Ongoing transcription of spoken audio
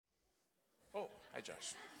Hi,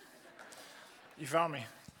 Josh. You found me.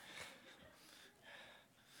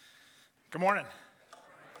 Good morning.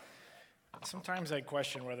 Sometimes I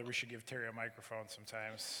question whether we should give Terry a microphone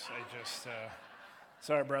sometimes.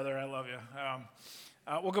 Sorry, brother, I love you.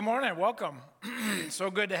 Well, good morning, welcome.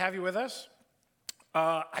 So good to have you with us.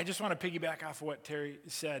 I just want to piggyback off of what Terry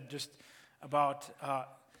said just about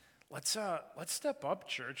let's step up,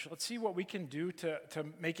 church. Let's see what we can do to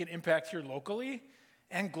make an impact here locally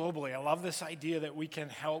and globally. I love this idea that we can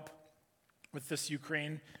help with this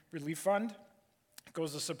Ukraine Relief Fund. It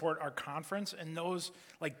goes to support our conference and those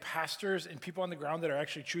like pastors and people on the ground that are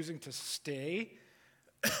actually choosing to stay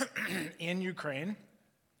in Ukraine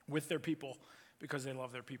with their people because they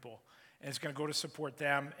love their people. And it's going to go to support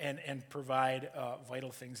them and provide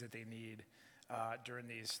vital things that they need during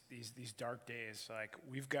these dark days. Like,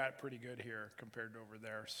 we've got pretty good here compared to over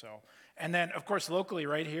there. So, and then, of course, locally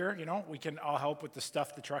right here, we can all help with the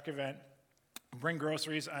Stuff the Truck event. Bring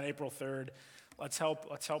groceries on April 3rd. Let's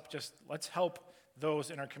help those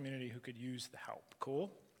in our community who could use the help. Cool?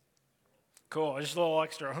 Just a little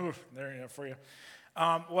extra there for you.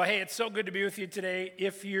 Well, hey, it's so good to be with you today.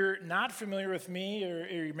 If you're not familiar with me,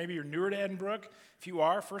 or maybe you're newer to Edinbrook, if you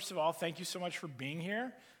are, first of all, thank you so much for being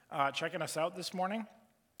here, checking us out this morning.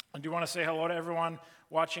 I do want to say hello to everyone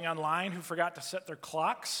watching online who forgot to set their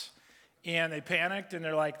clocks, and they panicked, and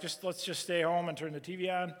they're like, let's just stay home and turn the TV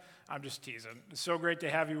on. I'm just teasing. It's so great to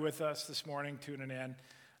have you with us this morning, tuning in,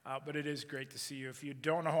 but it is great to see you. If you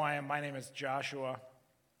don't know who I am, my name is Joshua,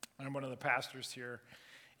 and I'm one of the pastors here.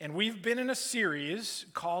 And we've been in a series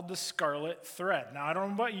called The Scarlet Thread. Now, I don't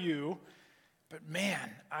know about you, but man,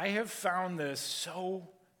 I have found this so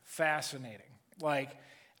fascinating. Like,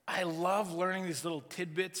 I love learning these little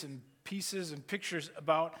tidbits and pieces and pictures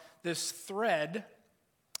about this thread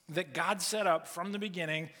that God set up from the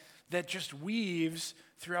beginning that just weaves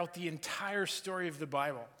throughout the entire story of the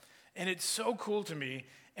Bible. And it's so cool to me.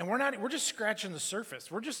 And we're just scratching the surface.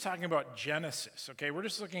 We're just talking about Genesis, okay? We're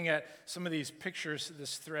just looking at some of these pictures,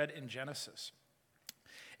 this thread in Genesis.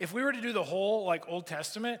 If we were to do the whole Old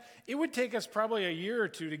Testament, it would take us probably a year or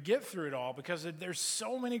two to get through it all because there's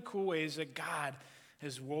so many cool ways that God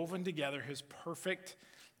has woven together his perfect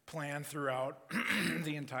plan throughout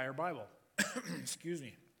the entire Bible. Excuse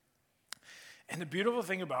me. And the beautiful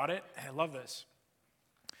thing about it, and I love this,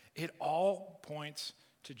 it all points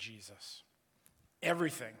to Jesus.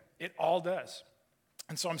 Everything. It all does.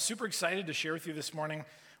 And so I'm super excited to share with you this morning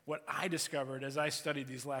what I discovered as I studied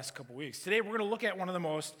these last couple weeks. Today we're going to look at one of the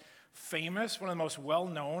most famous, one of the most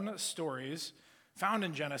well-known stories found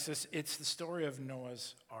in Genesis. It's the story of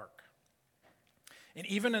Noah's Ark. And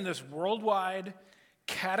even in this worldwide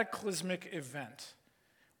cataclysmic event,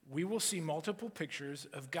 we will see multiple pictures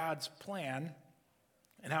of God's plan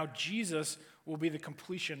and how Jesus will be the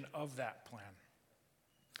completion of that plan.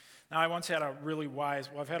 Now, I once had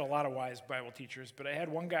I've had a lot of wise Bible teachers, but I had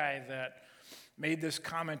one guy that made this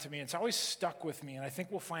comment to me, and it's always stuck with me, and I think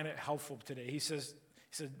we'll find it helpful today. He said,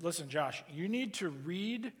 listen, Josh, you need to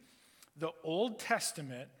read the Old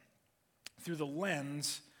Testament through the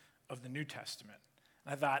lens of the New Testament.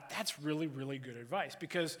 And I thought, that's really, really good advice,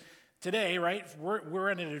 because today, right, we're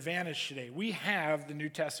at an advantage today. We have the New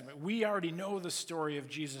Testament. We already know the story of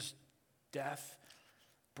Jesus' death,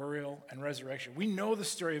 burial, and resurrection. We know the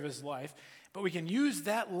story of his life, but we can use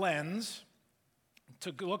that lens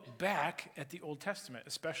to look back at the Old Testament,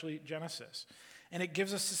 especially Genesis. And it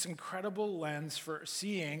gives us this incredible lens for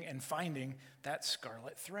seeing and finding that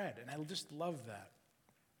scarlet thread. And I just love that.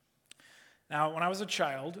 Now, when I was a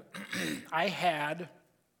child, I had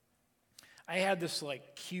this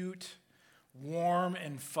cute, warm,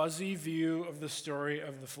 and fuzzy view of the story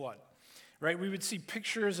of the flood. Right, we would see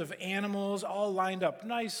pictures of animals all lined up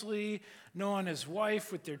nicely, Noah and his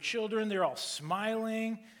wife with their children, they're all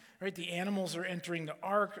smiling, right? The animals are entering the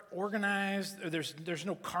ark organized. There's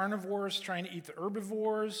no carnivores trying to eat the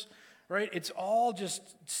herbivores, right? It's all it's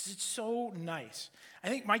so nice. I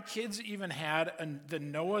think my kids even had the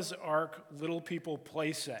Noah's Ark Little People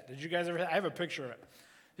play set. Did you guys ever? I have a picture of it.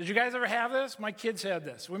 Did you guys ever have this? My kids had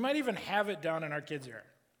this. We might even have it down in our kids' area,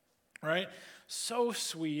 right? So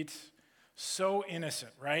sweet. So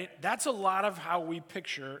innocent, right? That's a lot of how we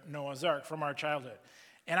picture Noah's Ark from our childhood.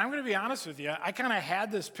 And I'm going to be honest with you, I kind of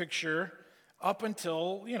had this picture up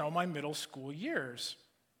until, my middle school years.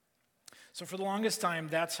 So for the longest time,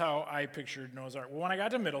 that's how I pictured Noah's Ark. Well, when I got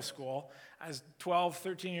to middle school, I was 12,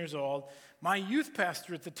 13 years old. My youth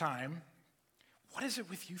pastor at the time, what is it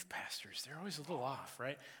with youth pastors? They're always a little off,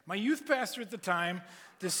 right? My youth pastor at the time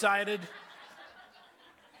decided...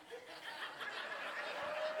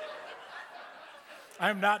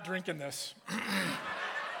 I'm not drinking this.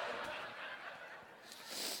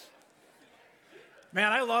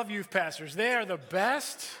 Man, I love youth pastors. They are the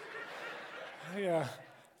best.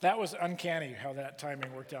 That was uncanny how that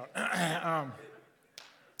timing worked out.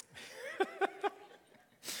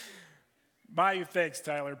 Thanks,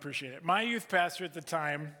 Tyler, appreciate it. My youth pastor at the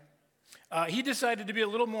time, he decided to be a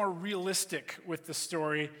little more realistic with the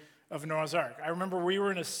story of Noah's Ark. I remember we were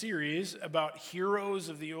in a series about heroes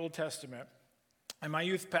of the Old Testament, and my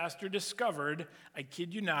youth pastor discovered, I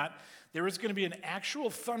kid you not, there was going to be an actual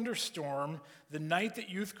thunderstorm the night that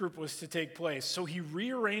youth group was to take place. So he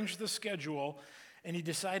rearranged the schedule, and he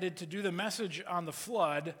decided to do the message on the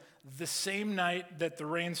flood the same night that the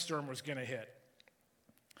rainstorm was going to hit.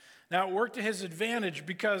 Now, it worked to his advantage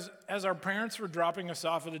because as our parents were dropping us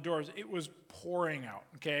off at the doors, it was pouring out,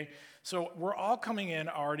 okay? So we're all coming in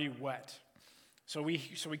already wet. So we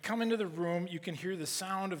come into the room, you can hear the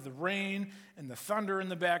sound of the rain and the thunder in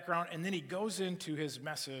the background, and then he goes into his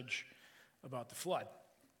message about the flood.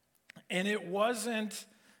 And it wasn't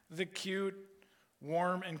the cute,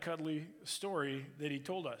 warm, and cuddly story that he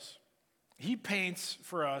told us. He paints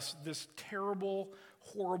for us this terrible,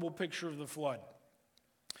 horrible picture of the flood.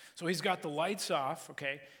 So he's got the lights off,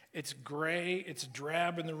 okay? It's gray, it's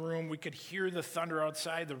drab in the room. We could hear the thunder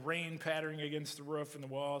outside, the rain pattering against the roof and the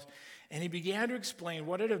walls. And he began to explain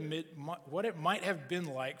what it might have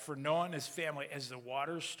been like for Noah and his family as the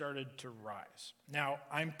waters started to rise. Now,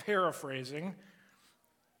 I'm paraphrasing.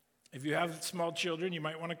 If you have small children, you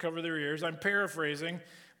might want to cover their ears. I'm paraphrasing,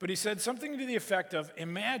 but he said something to the effect of,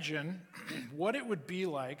 imagine what it would be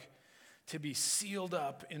like to be sealed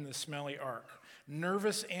up in the smelly ark.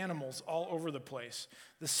 Nervous animals all over the place.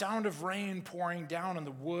 The sound of rain pouring down on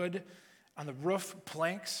the wood, on the roof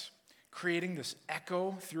planks, creating this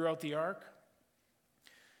echo throughout the ark.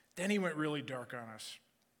 Then he went really dark on us.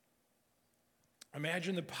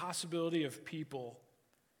 Imagine the possibility of people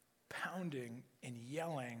pounding and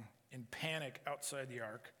yelling in panic outside the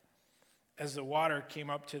ark as the water came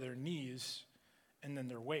up to their knees and then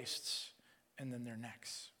their waists and then their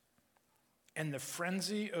necks. And the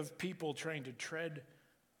frenzy of people trying to tread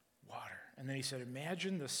water. And then he said,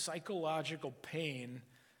 imagine the psychological pain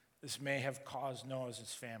this may have caused Noah's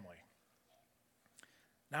family.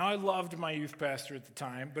 Now, I loved my youth pastor at the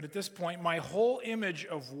time, but at this point, my whole image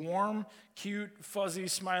of warm, cute, fuzzy,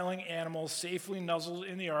 smiling animals safely nuzzled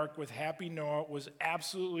in the ark with happy Noah was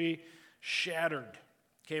absolutely shattered.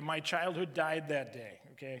 Okay, my childhood died that day,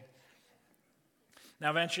 okay?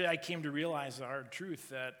 Now, eventually, I came to realize the hard truth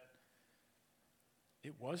that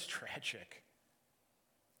it was tragic.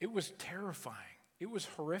 It was terrifying. It was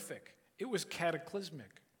horrific. It was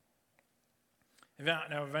cataclysmic.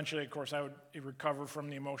 Now, eventually, of course, I would recover from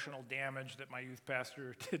the emotional damage that my youth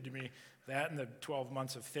pastor did to me. That and the 12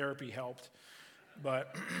 months of therapy helped.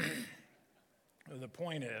 But the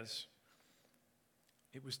point is,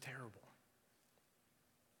 it was terrible.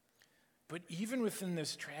 But even within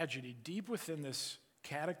this tragedy, deep within this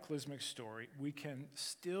cataclysmic story, we can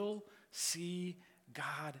still see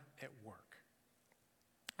God at work.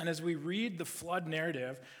 And as we read the flood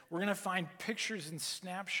narrative, we're going to find pictures and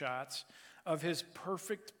snapshots of his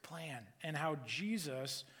perfect plan and how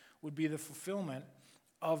Jesus would be the fulfillment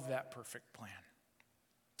of that perfect plan.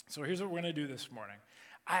 So here's what we're going to do this morning.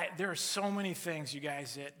 There are so many things, you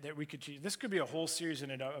guys, that we could choose. This could be a whole series in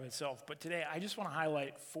and of itself, but today I just want to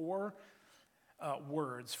highlight four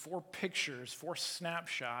words, four pictures, four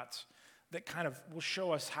snapshots that kind of will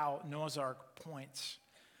show us how Noah's Ark points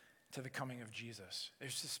to the coming of Jesus.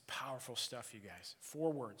 There's this powerful stuff, you guys.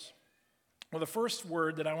 Four words. Well, the first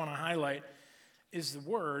word that I want to highlight is the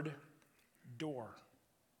word door.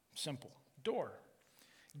 Simple. Door.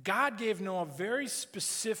 God gave Noah very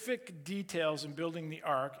specific details in building the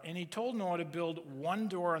ark, and he told Noah to build one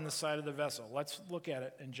door on the side of the vessel. Let's look at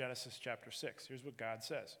it in Genesis chapter 6. Here's what God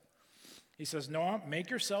says. He says, Noah, make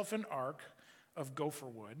yourself an ark of gopher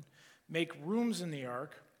wood. Make rooms in the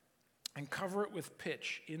ark and cover it with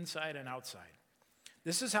pitch inside and outside.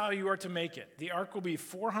 This is how you are to make it. The ark will be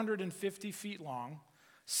 450 feet long,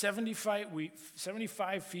 75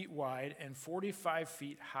 feet wide, and 45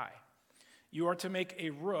 feet high. You are to make a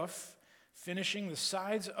roof finishing the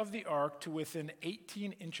sides of the ark to within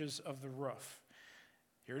 18 inches of the roof.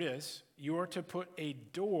 Here it is. You are to put a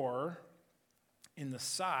door in the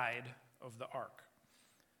side of the ark.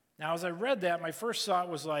 Now, as I read that, my first thought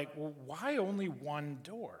was like, well, why only one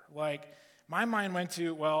door? Like, my mind went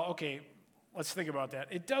to, well, okay, let's think about that.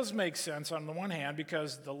 It does make sense on the one hand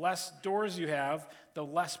because the less doors you have, the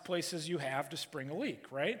less places you have to spring a leak,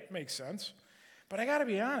 right? Makes sense. But I got to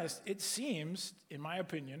be honest, it seems, in my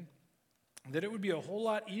opinion, that it would be a whole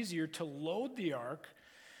lot easier to load the ark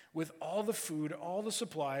with all the food, all the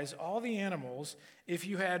supplies, all the animals, if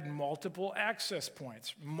you had multiple access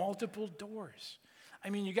points, multiple doors. I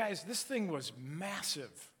mean, you guys, this thing was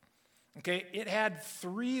massive. Okay, it had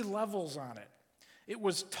 3 levels on it. It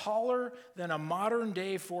was taller than a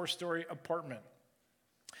modern-day 4-story apartment.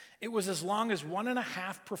 It was as long as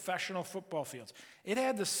 1.5 professional football fields. It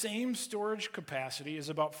had the same storage capacity as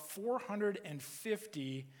about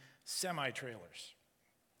 450 semi-trailers.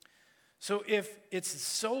 So if it's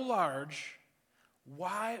so large,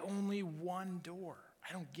 why only 1 door?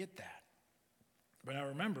 I don't get that. But now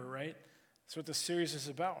remember, right? That's what the series is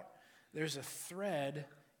about. There's a thread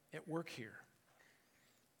at work here.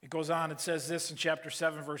 It goes on, it says this in chapter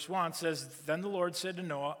 7, verse 1. It says, "Then the Lord said to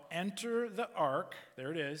Noah, enter the ark."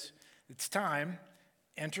 There it is. It's time.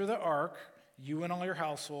 "Enter the ark, you and all your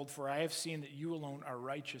household, for I have seen that you alone are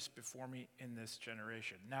righteous before me in this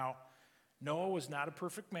generation." Now, Noah was not a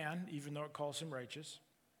perfect man, even though it calls him righteous.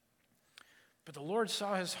 But the Lord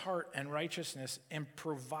saw his heart and righteousness and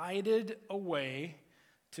provided a way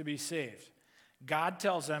to be saved. God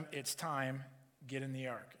tells them, it's time, get in the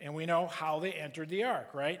ark. And we know how they entered the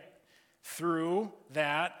ark, right? Through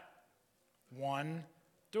that 1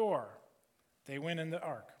 door. They went in the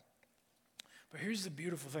ark. But here's the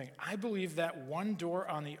beautiful thing. I believe that 1 door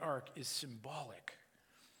on the ark is symbolic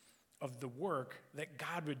of the work that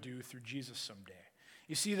God would do through Jesus someday.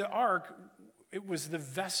 You see, the ark, it was the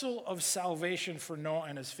vessel of salvation for Noah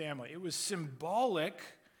and his family. It was symbolic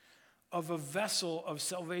of a vessel of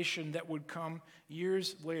salvation that would come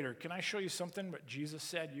years later. Can I show you something what Jesus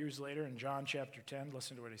said years later in John chapter 10?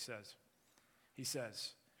 Listen to what he says. He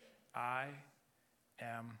says, "I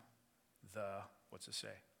am the," what's it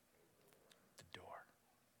say? The door.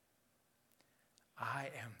 I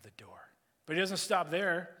am the door. But he doesn't stop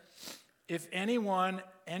there. "If anyone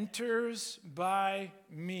enters by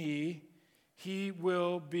me, he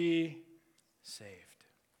will be saved."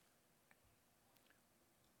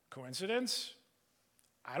 Coincidence?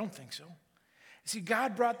 I don't think so. See,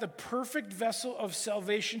 God brought the perfect vessel of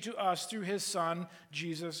salvation to us through his Son,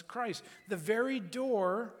 Jesus Christ, the very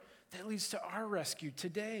door that leads to our rescue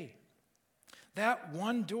today. That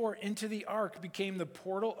 1 door into the ark became the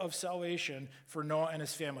portal of salvation for Noah and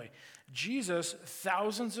his family. Jesus,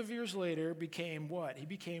 thousands of years later, became what? He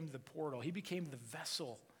became the portal. He became the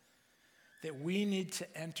vessel that we need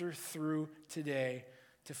to enter through today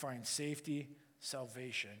to find safety,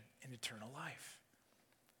 salvation, and eternal life.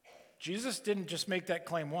 Jesus didn't just make that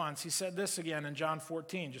claim once. He said this again in John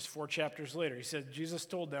 14, just 4 chapters later. He said, Jesus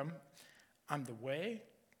told them, "I'm the way,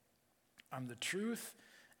 I'm the truth,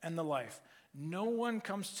 and the life. No one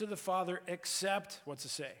comes to the Father except," what's it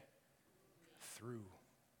say? Through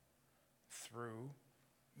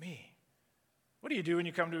me. What do you do when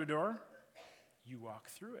you come to a door? You walk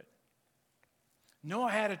through it.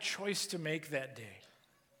 Noah had a choice to make that day.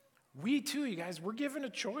 We too, you guys, we're given a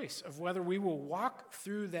choice of whether we will walk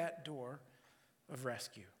through that door of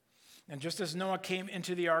rescue. And just as Noah came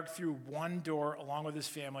into the ark through 1 door along with his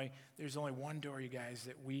family, there's only 1 door, you guys,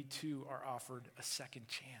 that we too are offered a second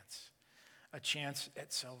chance, a chance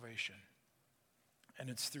at salvation. And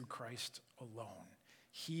it's through Christ alone.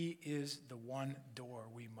 He is the 1 door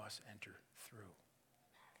we must enter through.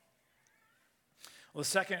 Well, the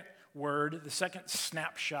second word, the second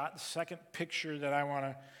snapshot, the second picture that I want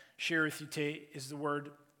to share with you today is the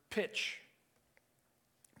word pitch.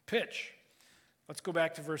 Pitch. Let's go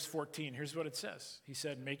back to verse 14. Here's what it says. He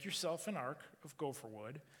said, "Make yourself an ark of gopher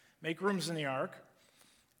wood, make rooms in the ark,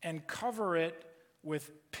 and cover it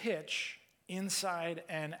with pitch inside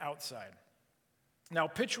and outside." Now,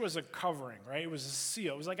 pitch was a covering, right? It was a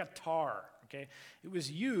seal. It was like a tar, okay? It was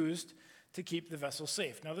used to keep the vessel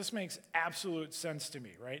safe. Now, this makes absolute sense to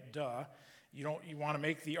me, right? Duh. You want to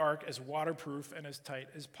make the ark as waterproof and as tight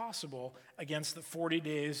as possible against the 40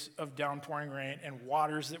 days of downpouring rain and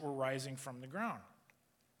waters that were rising from the ground.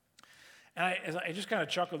 And I just kind of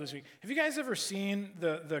chuckled this week. Have you guys ever seen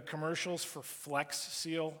the commercials for Flex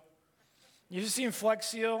Seal? You've seen Flex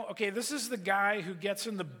Seal? Okay, this is the guy who gets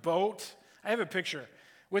in the boat. I have a picture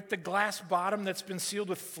with the glass bottom that's been sealed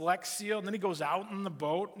with Flex Seal, and then he goes out in the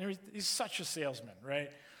boat. And he's such a salesman,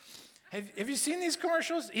 right? Have you seen these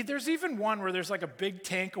commercials? There's even one where there's like a big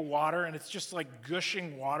tank of water and it's just like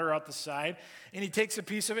gushing water out the side. And he takes a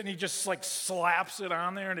piece of it and he just like slaps it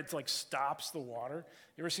on there and it's like stops the water.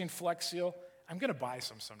 You ever seen Flex Seal? I'm going to buy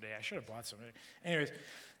some someday. I should have bought some. Anyways,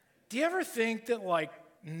 do you ever think that like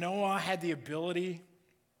Noah had the ability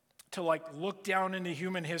to like look down into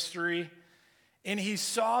human history and he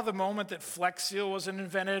saw the moment that Flex Seal was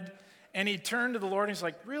invented and he turned to the Lord and he's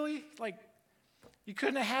like, really? Like, you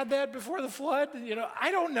couldn't have had that before the flood?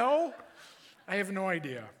 I don't know. I have no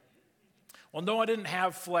idea. Well, Noah didn't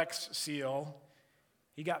have Flex Seal.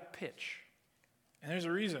 He got pitch. And there's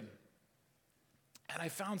a reason. And I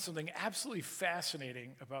found something absolutely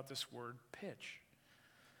fascinating about this word pitch.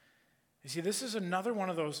 You see, this is another one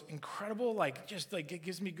of those incredible, it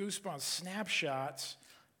gives me goosebumps, snapshots,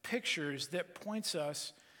 pictures that points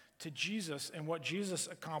us to Jesus and what Jesus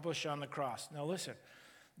accomplished on the cross. Now listen,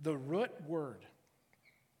 the root word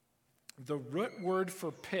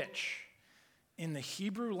for pitch in the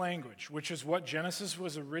Hebrew language, which is what Genesis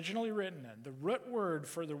was originally written in, the root word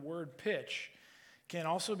for the word pitch can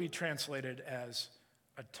also be translated as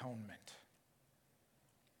atonement.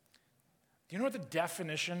 Do you know what the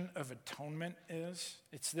definition of atonement is?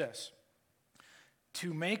 It's this: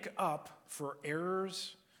 to make up for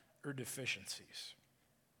errors or deficiencies.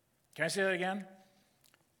 Can I say that again?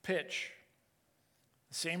 Pitch.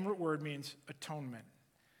 The same root word means atonement.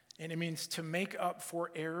 And it means to make up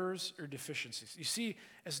for errors or deficiencies. You see,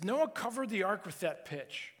 as Noah covered the ark with that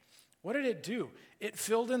pitch, what did it do? It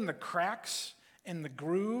filled in the cracks and the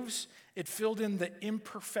grooves. It filled in the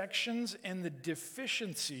imperfections and the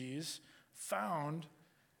deficiencies found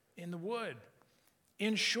in the wood.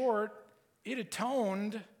 In short, it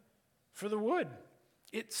atoned for the wood.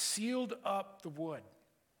 It sealed up the wood.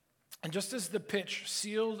 And just as the pitch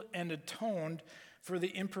sealed and atoned for the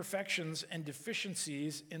imperfections and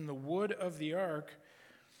deficiencies in the wood of the ark,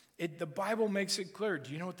 the Bible makes it clear.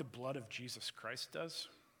 Do you know what the blood of Jesus Christ does?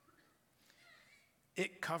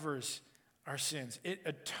 It covers our sins. It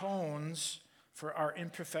atones for our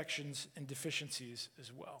imperfections and deficiencies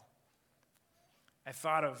as well. I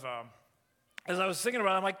thought of, as I was thinking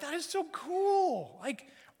about it, I'm like, that is so cool. Like,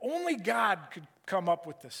 only God could come up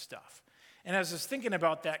with this stuff. And as I was thinking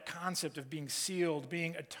about that concept of being sealed,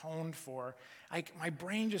 being atoned for, my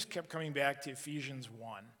brain just kept coming back to Ephesians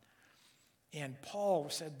 1. And Paul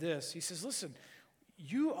said this. He says, listen,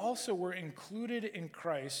 you also were included in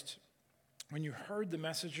Christ when you heard the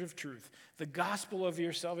message of truth, the gospel of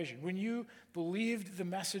your salvation, when you believed the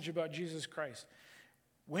message about Jesus Christ.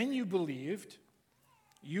 When you believed,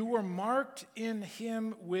 you were marked in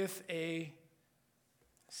him with a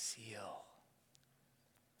seal.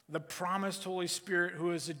 The promised Holy Spirit,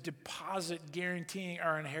 who is a deposit guaranteeing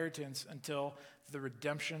our inheritance until the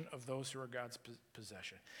redemption of those who are God's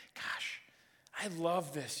possession. Gosh, I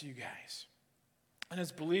love this, you guys. And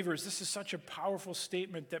as believers, this is such a powerful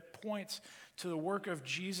statement that points to the work of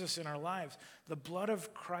Jesus in our lives. The blood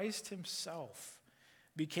of Christ himself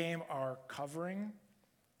became our covering,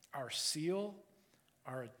 our seal,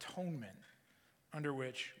 our atonement, under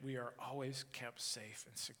which we are always kept safe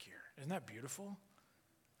and secure. Isn't that beautiful?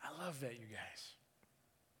 I love that, you guys.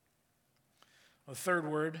 Well,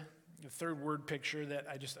 the third word picture that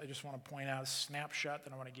I just want to point out, a snapshot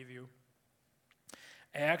that I want to give you.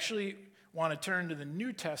 I actually want to turn to the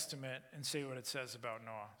New Testament and say what it says about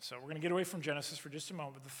Noah. So we're going to get away from Genesis for just a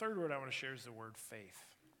moment, but the third word I want to share is the word faith.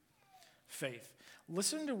 Faith.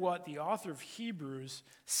 Listen to what the author of Hebrews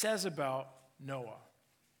says about Noah.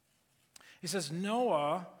 He says,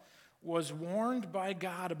 Noah was warned by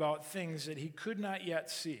God about things that he could not yet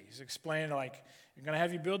see. He's explaining, like, you're going to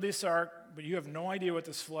have you build this ark, but you have no idea what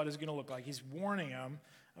this flood is going to look like. He's warning him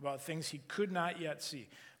about things he could not yet see.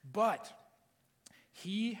 But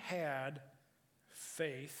he had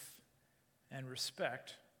faith and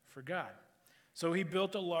respect for God. So he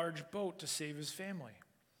built a large boat to save his family.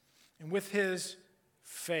 And with his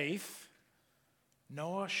faith,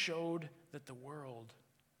 Noah showed that the world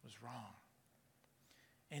was wrong.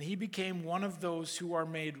 And he became one of those who are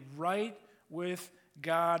made right with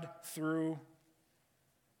God through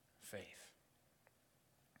faith.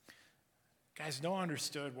 Guys, Noah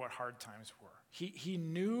understood what hard times were. He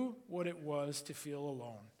knew what it was to feel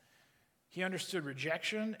alone. He understood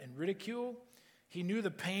rejection and ridicule. He knew the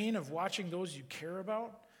pain of watching those you care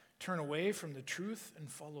about turn away from the truth and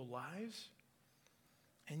follow lies.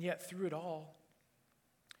 And yet, through it all,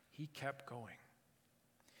 he kept going.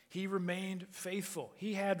 He remained faithful.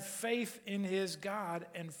 He had faith in his God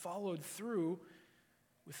and followed through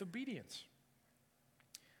with obedience.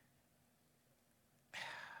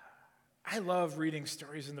 I love reading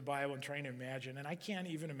stories in the Bible and trying to imagine, and I can't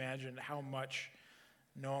even imagine how much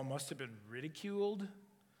Noah must have been ridiculed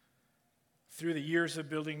through the years of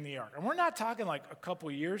building the ark. And we're not talking like a couple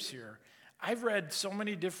years here. I've read so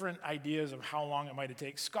many different ideas of how long it might have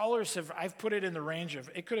taken. Scholars I've put it in the range of,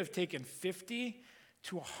 it could have taken 50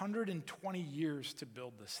 to 120 years to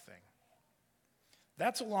build this thing.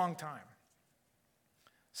 That's a long time.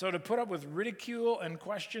 So to put up with ridicule and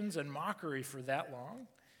questions and mockery for that long.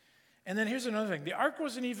 And then here's another thing. The ark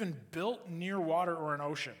wasn't even built near water or an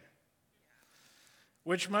ocean,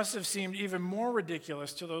 which must have seemed even more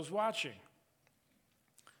ridiculous to those watching.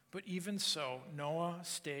 But even so, Noah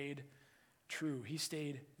stayed true. He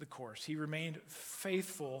stayed the course. He remained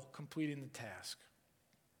faithful, completing the task.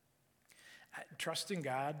 Trusting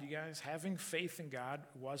God, you guys, having faith in God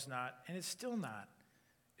was not, and it's still not.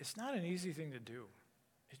 It's not an easy thing to do.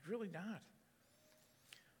 It's really not.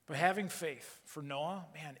 But having faith for Noah,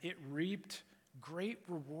 man, it reaped great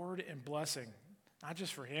reward and blessing, not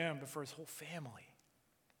just for him, but for his whole family.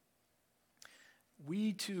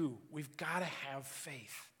 We too, we've got to have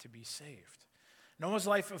faith to be saved. Noah's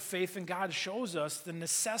life of faith in God shows us the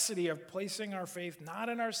necessity of placing our faith not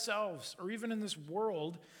in ourselves or even in this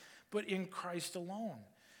world, but in Christ alone,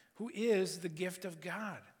 who is the gift of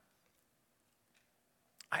God.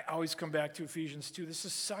 I always come back to Ephesians 2. This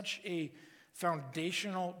is such a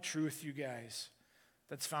foundational truth, you guys,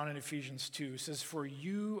 that's found in Ephesians 2. It says, for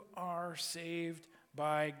you are saved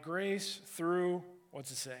by grace through,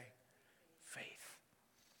 what's it say? Faith.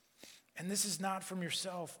 And this is not from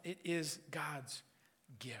yourself. It is God's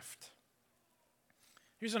gift.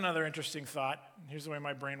 Here's another interesting thought. Here's the way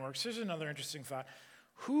my brain works. Here's another interesting thought.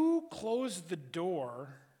 Who closed the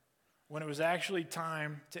door when it was actually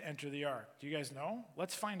time to enter the ark? Do you guys know?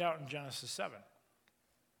 Let's find out in Genesis 7.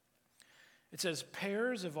 It says,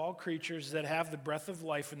 pairs of all creatures that have the breath of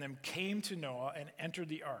life in them came to Noah and entered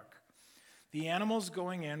the ark. The animals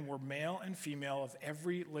going in were male and female of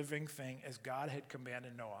every living thing as God had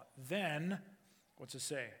commanded Noah. Then, what's it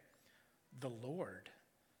say? The Lord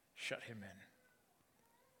shut him in.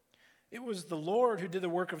 It was the Lord who did the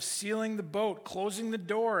work of sealing the boat, closing the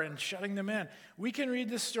door, and shutting them in. We can read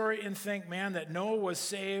this story and think, man, that Noah was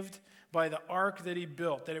saved by the ark that he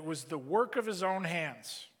built, that it was the work of his own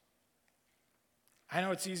hands. I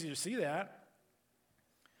know it's easy to see that.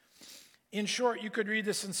 In short, you could read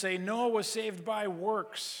this and say, Noah was saved by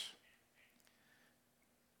works.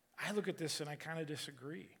 I look at this and I kind of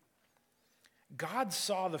disagree. God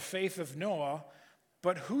saw the faith of Noah,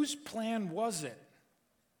 but whose plan was it?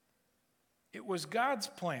 It was God's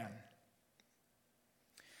plan.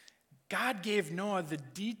 God gave Noah the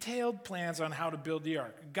detailed plans on how to build the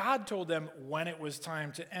ark. God told them when it was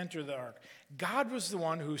time to enter the ark. God was the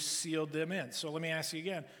one who sealed them in. So let me ask you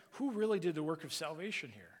again, who really did the work of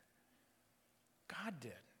salvation here? God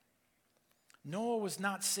did. Noah was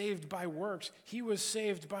not saved by works. He was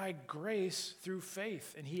saved by grace through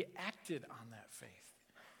faith, and he acted on that faith.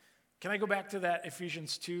 Can I go back to that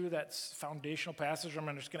Ephesians 2, that foundational passage?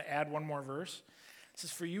 I'm just going to add one more verse. It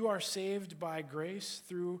says, for you are saved by grace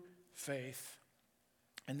through faith,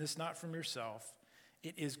 and this not from yourself.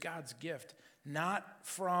 It is God's gift, not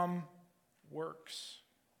from works,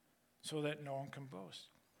 so that no one can boast.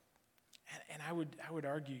 And I would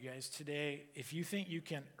argue, guys, today, if you think you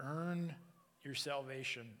can earn your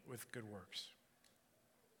salvation with good works,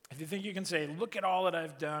 if you think you can say, look at all that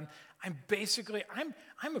I've done, I'm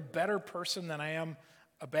a better person than I am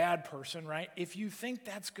a bad person, right? If you think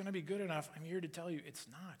that's going to be good enough, I'm here to tell you it's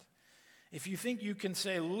not. If you think you can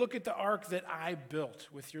say, look at the ark that I built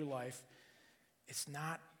with your life, it's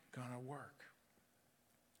not going to work.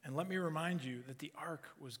 And let me remind you that the ark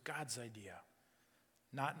was God's idea,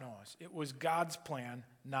 not Noah's. It was God's plan,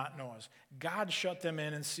 not Noah's. God shut them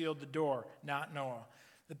in and sealed the door, not Noah.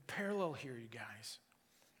 The parallel here, you guys,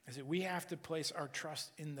 is that we have to place our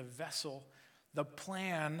trust in the vessel, the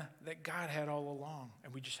plan that God had all along,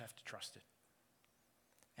 and we just have to trust it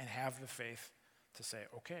and have the faith to say,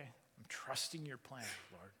 okay, I'm trusting your plan,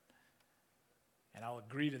 Lord, and I'll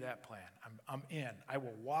agree to that plan. I'm in. I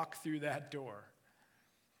will walk through that door.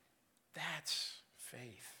 That's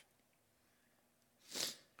faith.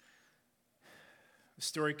 The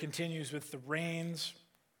story continues with the rains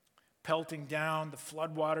pelting down, the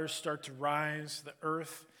floodwaters start to rise, the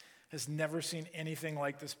earth has never seen anything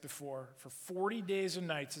like this before. For 40 days and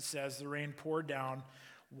nights, it says, the rain poured down,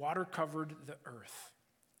 water covered the earth.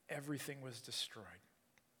 Everything was destroyed.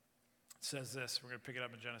 It says this, we're going to pick it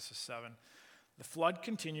up in Genesis 7. The flood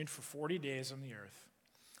continued for 40 days on the earth.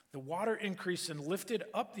 The water increased and lifted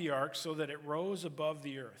up the ark so that it rose above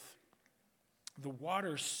the earth. The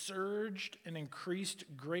water surged and increased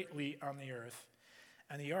greatly on the earth,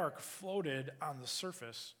 and the ark floated on the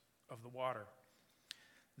surface of the water.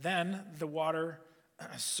 Then the water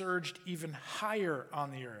surged even higher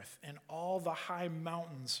on the earth, and all the high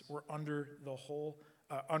mountains were under the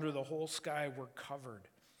whole sky were covered.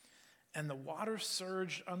 And the water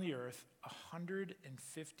surged on the earth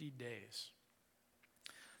 150 days.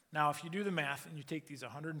 Now, if you do the math and you take these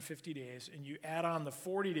 150 days and you add on the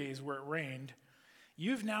 40 days where it rained,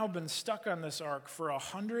 you've now been stuck on this ark for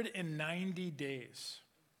 190 days.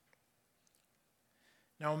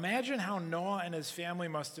 Now imagine how Noah and his family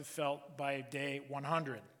must have felt by day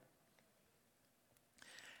 100.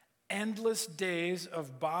 endless days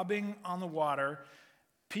of bobbing on the water,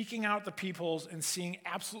 peeking out the peepholes and seeing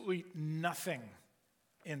absolutely nothing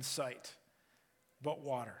in sight but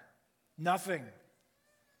water. Nothing.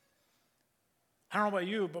 I don't know about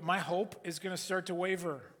you, but my hope is going to start to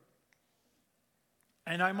waver.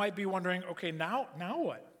 And I might be wondering, okay, now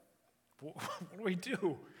what? What do we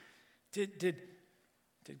do? Did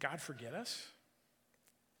God forget us?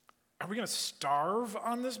 Are we going to starve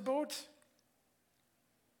on this boat?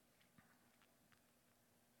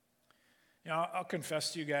 You know, I'll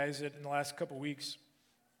confess to you guys that in the last couple weeks,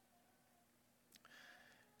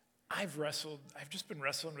 I've just been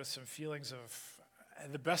wrestling with some feelings of,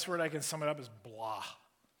 the best word I can sum it up is blah.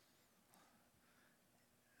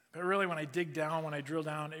 But really, when I dig down, when I drill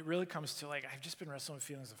down, it really comes to like, I've just been wrestling with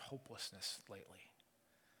feelings of hopelessness lately.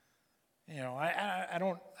 You know, I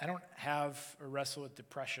don't have a wrestle with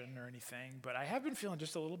depression or anything, but I have been feeling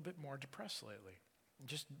just a little bit more depressed lately.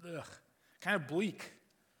 Just, kind of bleak.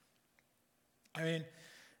 I mean,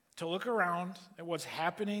 to look around at what's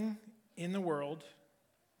happening in the world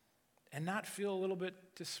and not feel a little bit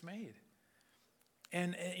dismayed.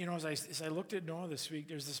 And you know, as I looked at Noah this week,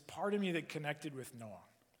 there's this part of me that connected with Noah.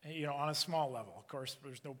 You know, on a small level. Of course,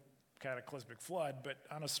 there's no cataclysmic flood, but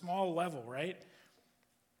on a small level, right?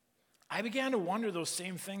 I began to wonder those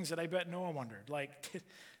same things that I bet Noah wondered. Like,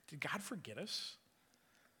 did God forget us?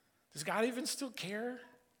 Does God even still care?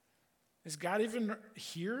 Is God even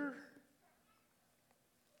here?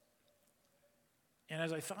 And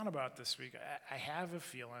as I thought about this week, I have a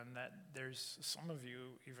feeling that there's some of you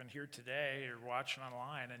even here today or watching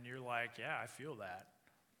online, and you're like, yeah, I feel that.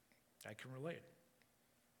 I can relate.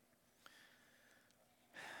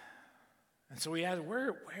 And so we asked,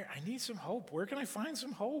 where, I need some hope. Where can I find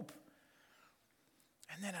some hope?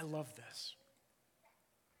 And then I love this.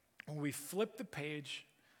 When we flip the page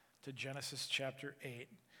to Genesis chapter 8,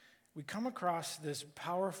 we come across this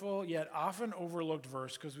powerful yet often overlooked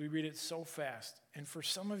verse because we read it so fast. And for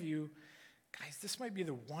some of you, guys, this might be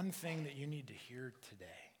the one thing that you need to hear today.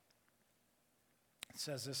 It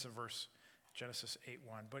says this in verse Genesis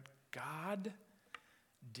 8:1, but God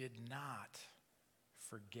did not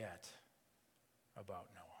forget about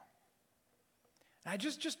Noah. And I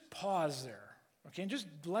just pause there, okay, and just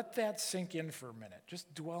let that sink in for a minute.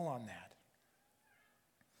 Just dwell on that.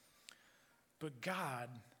 But God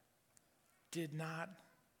did not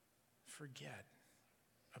forget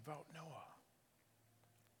about Noah.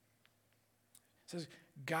 It says,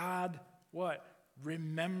 God, what?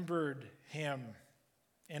 Remembered him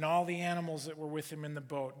and all the animals that were with him in the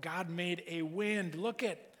boat. God made a wind. Look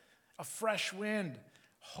at a fresh wind.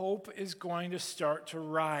 Hope is going to start to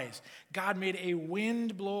rise. God made a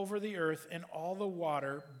wind blow over the earth, and all the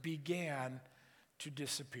water began to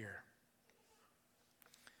disappear.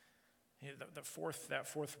 That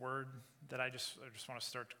fourth word that I just want to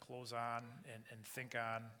start to close on and think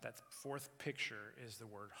on, that fourth picture is the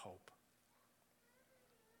word hope.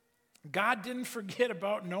 God didn't forget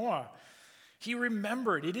about Noah. He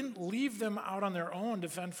remembered. He didn't leave them out on their own to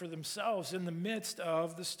fend for themselves in the midst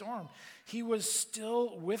of the storm. He was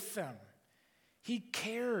still with them. He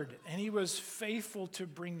cared, and he was faithful to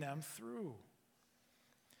bring them through.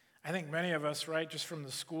 I think many of us, right, just from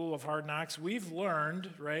the school of hard knocks, we've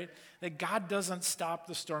learned, right, that God doesn't stop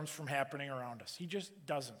the storms from happening around us. He just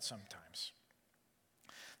doesn't sometimes.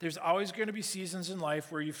 There's always going to be seasons in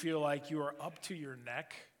life where you feel like you are up to your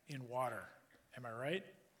neck in water. Am I right?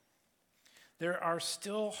 There are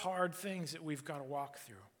still hard things that we've got to walk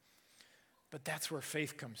through. But that's where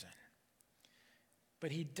faith comes in.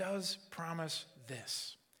 But he does promise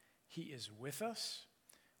this. He is with us,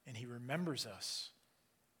 and he remembers us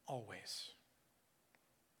always.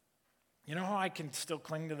 You know how I can still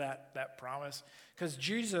cling to that promise? Because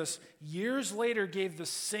Jesus, years later, gave the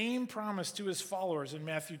same promise to his followers in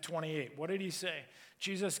Matthew 28. What did he say?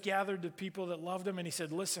 Jesus gathered the people that loved him, and he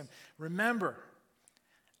said, listen, remember,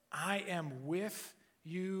 I am with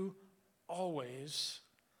you always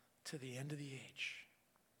to the end of the age.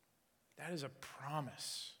 That is a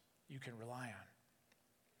promise you can rely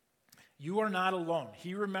on. You are not alone.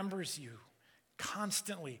 He remembers you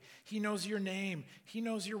constantly. He knows your name. He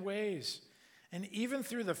knows your ways. And even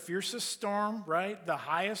through the fiercest storm, right, the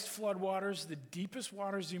highest floodwaters, the deepest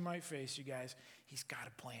waters you might face, you guys, he's got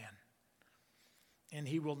a plan. And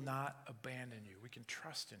he will not abandon you. We can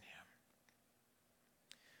trust in him.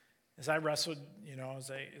 As I wrestled, as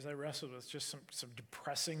I wrestled with just some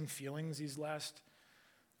depressing feelings these last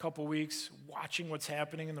couple weeks, watching what's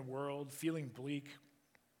happening in the world, feeling bleak,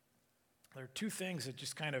 there are two things that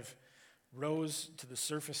just kind of rose to the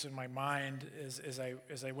surface in my mind as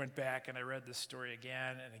I went back and I read this story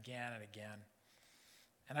again and again and again.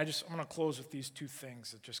 And I'm going to close with these two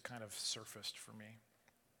things that just kind of surfaced for me.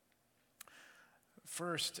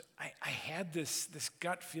 First, I had this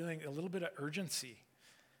gut feeling, a little bit of urgency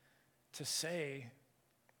to say,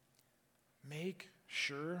 make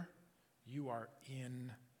sure you are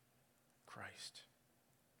in Christ.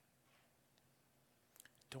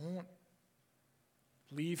 Don't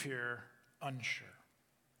leave here unsure.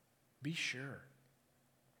 Be sure.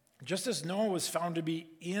 Just as Noah was found to be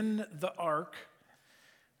in the ark,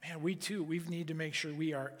 man, we need to make sure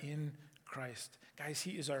we are in Christ. Guys,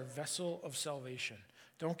 he is our vessel of salvation.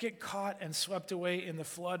 Don't get caught and swept away in the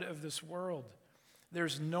flood of this world.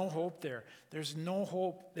 There's no hope there. There's no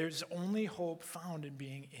hope. There's only hope found in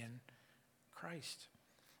being in Christ.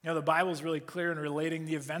 Now, the Bible is really clear in relating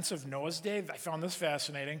the events of Noah's day. I found this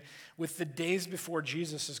fascinating, with the days before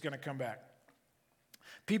Jesus is going to come back.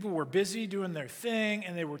 People were busy doing their thing,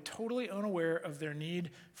 and they were totally unaware of their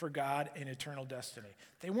need for God and eternal destiny.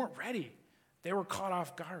 They weren't ready. They were caught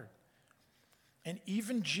off guard. And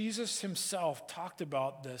even Jesus himself talked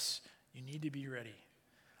about this. You need to be ready.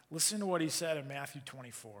 Listen to what he said in Matthew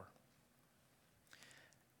 24.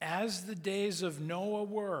 As the days of Noah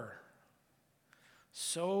were,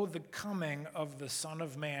 so the coming of the Son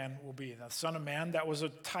of Man will be. The Son of Man, that was a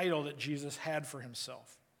title that Jesus had for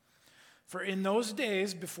himself. For in those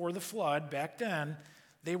days before the flood, back then,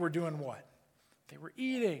 they were doing what? They were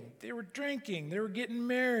eating, they were drinking, they were getting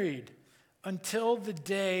married until the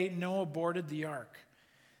day Noah boarded the ark.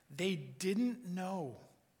 They didn't know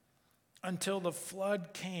until the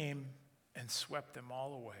flood came and swept them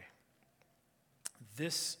all away.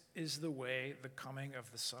 This is the way the coming of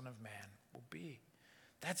the Son of Man will be.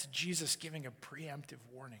 That's Jesus giving a preemptive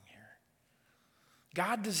warning here.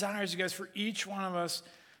 God desires, you guys, for each one of us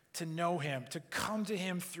to know him, to come to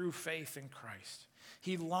him through faith in Christ.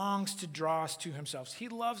 He longs to draw us to himself. He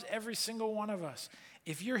loves every single one of us.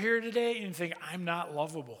 If you're here today and you think, I'm not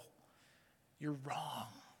lovable, you're wrong.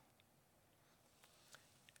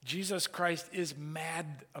 Jesus Christ is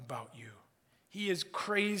mad about you. He is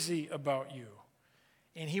crazy about you.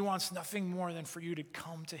 And he wants nothing more than for you to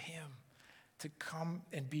come to him, to come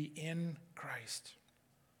and be in Christ.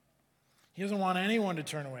 He doesn't want anyone to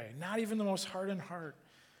turn away, not even the most hardened heart.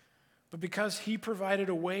 But because he provided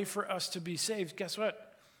a way for us to be saved, guess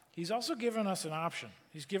what? He's also given us an option.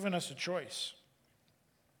 He's given us a choice.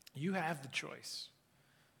 You have the choice.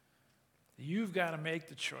 You've got to make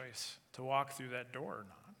the choice to walk through that door or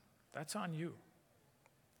not. That's on you.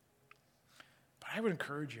 But I would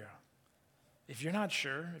encourage you, if you're not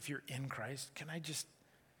sure, if you're in Christ, can I just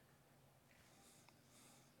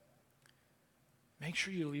make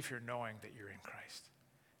sure you leave here knowing that you're in Christ?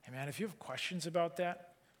 Hey man, if you have questions about that,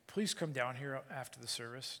 please come down here after the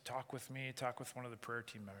service. Talk with me, talk with one of the prayer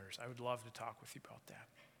team members. I would love to talk with you about that.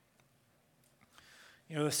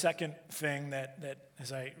 You know, the second thing that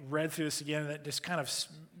as I read through this again, that just kind of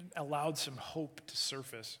allowed some hope to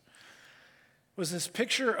surface, was this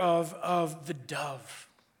picture of the dove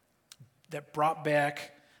that brought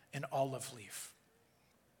back an olive leaf.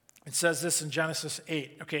 It says this in Genesis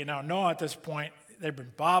 8. Okay, now Noah at this point, they've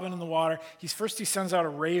been bobbing in the water. He sends out a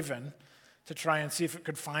raven to try and see if it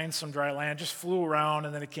could find some dry land. Just flew around,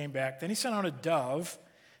 and then it came back. Then he sent out a dove,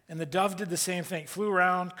 and the dove did the same thing. Flew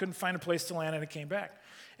around, couldn't find a place to land, and it came back.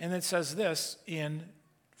 And it says this in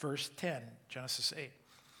verse 10, Genesis 8.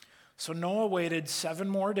 So Noah waited 7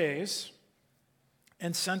 more days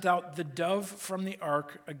and sent out the dove from the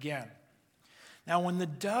ark again. Now when the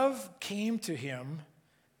dove came to him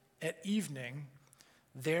at evening,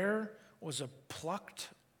 there was a plucked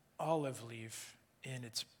olive leaf in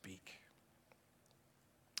its beak.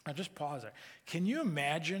 Now just pause there. Can you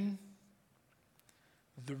imagine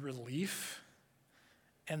the relief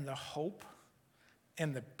and the hope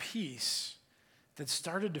and the peace that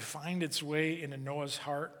started to find its way into Noah's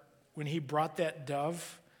heart when he brought that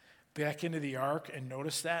dove back into the ark and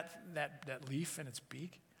noticed that leaf in its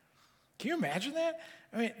beak? Can you imagine that?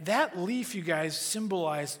 I mean, that leaf, you guys,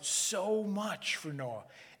 symbolized so much for Noah.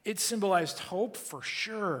 It symbolized hope for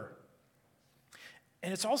sure.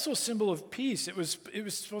 And it's also a symbol of peace. It was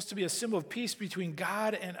supposed to be a symbol of peace between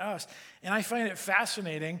God and us. And I find it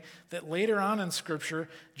fascinating that later on in Scripture,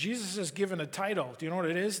 Jesus is given a title. Do you know what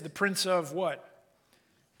it is? The Prince of what?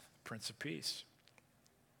 Prince of Peace.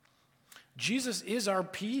 Jesus is our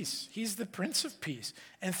peace. He's the Prince of Peace.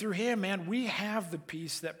 And through him, man, we have the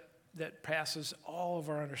peace that passes all of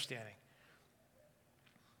our understanding.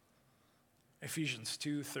 Ephesians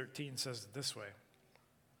 2:13 says it this way.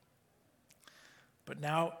 But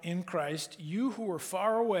now in Christ, you who were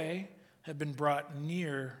far away have been brought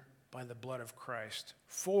near by the blood of Christ.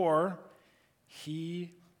 For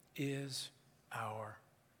he is our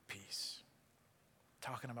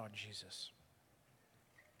talking about Jesus.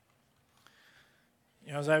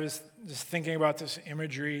 You know, as I was just thinking about this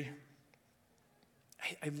imagery,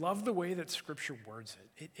 I love the way that Scripture words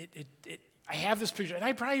it. I have this picture, and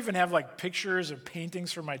I probably even have like pictures of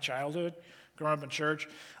paintings from my childhood, growing up in church,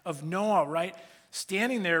 of Noah, right?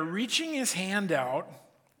 Standing there, reaching his hand out,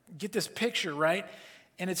 get this picture, right?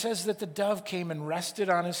 And it says that the dove came and rested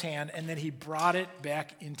on his hand, and then he brought it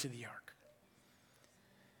back into the ark.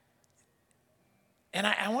 And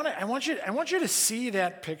I want you to see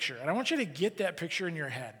that picture, and I want you to get that picture in your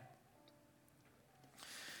head.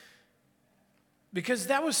 Because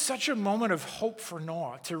that was such a moment of hope for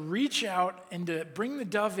Noah, to reach out and to bring the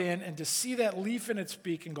dove in and to see that leaf in its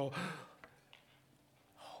beak and go,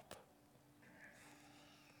 hope.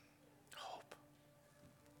 Hope.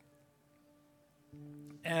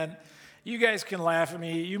 And you guys can laugh at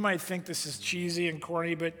me. You might think this is cheesy and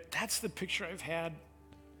corny, but that's the picture I've had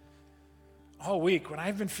all week when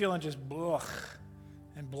I've been feeling just blah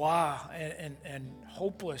and blah and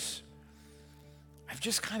hopeless. I've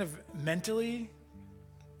just kind of mentally,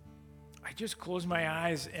 I just close my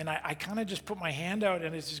eyes and I kind of just put my hand out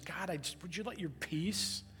and it's just, God, would you let your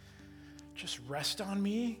peace just rest on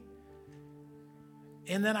me?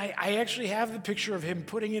 And then I actually have the picture of him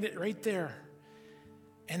putting it right there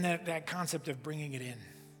and that concept of bringing it in.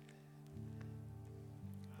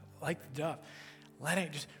 Like the dove,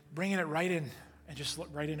 just bringing it right in and just look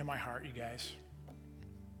right into my heart, you guys.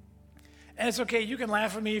 And it's okay, you can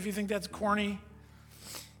laugh at me if you think that's corny.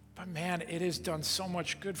 But man, it has done so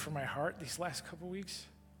much good for my heart these last couple weeks.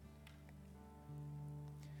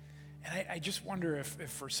 And I just wonder if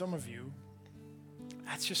for some of you,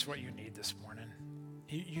 that's just what you need this morning.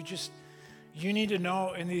 You need to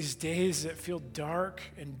know in these days that feel dark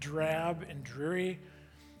and drab and dreary,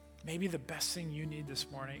 maybe the best thing you need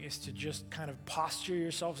this morning is to just kind of posture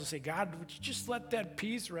yourself and say, God, would you just let that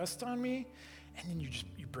peace rest on me? And then you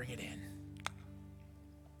bring it in.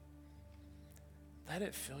 Let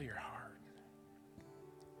it fill your heart.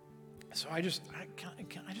 So I just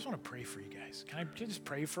want to pray for you guys. Can I just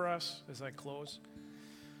pray for us as I close?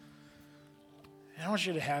 And I want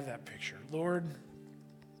you to have that picture. Lord,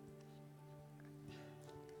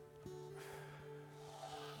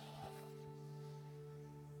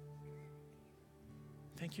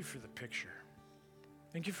 thank you for the picture.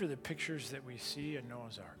 Thank you for the pictures that we see in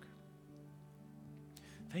Noah's Ark.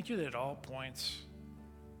 Thank you that it all points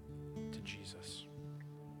to Jesus.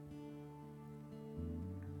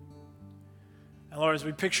 And Lord, as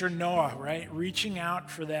we picture Noah, right, reaching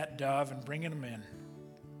out for that dove and bringing him in.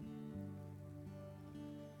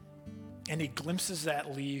 And he glimpses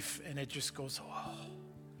that leaf and it just goes, oh,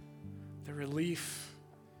 the relief.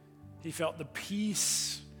 He felt the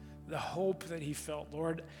peace, the hope that he felt.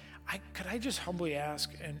 Lord, could I just humbly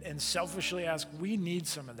ask and selfishly ask, we need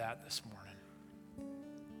some of that this morning.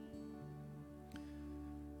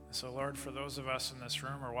 So Lord, for those of us in this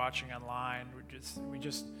room or watching online,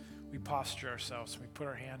 we posture ourselves and we put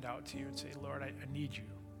our hand out to you and say, Lord, I need you.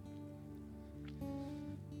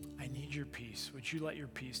 I need your peace. Would you let your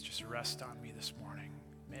peace just rest on me this morning?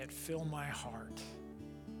 May it fill my heart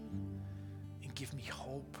and give me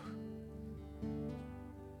hope.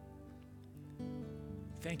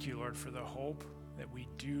 Thank you, Lord, for the hope that we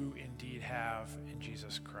do indeed have in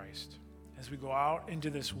Jesus Christ. As we go out into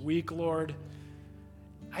this week, Lord,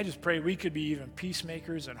 I just pray we could be even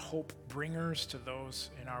peacemakers and hope bringers to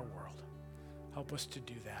those in our world. Help us to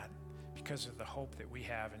do that because of the hope that we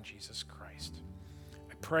have in Jesus Christ.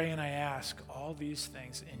 I pray and I ask all these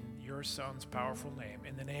things in your Son's powerful name,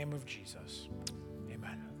 in the name of Jesus.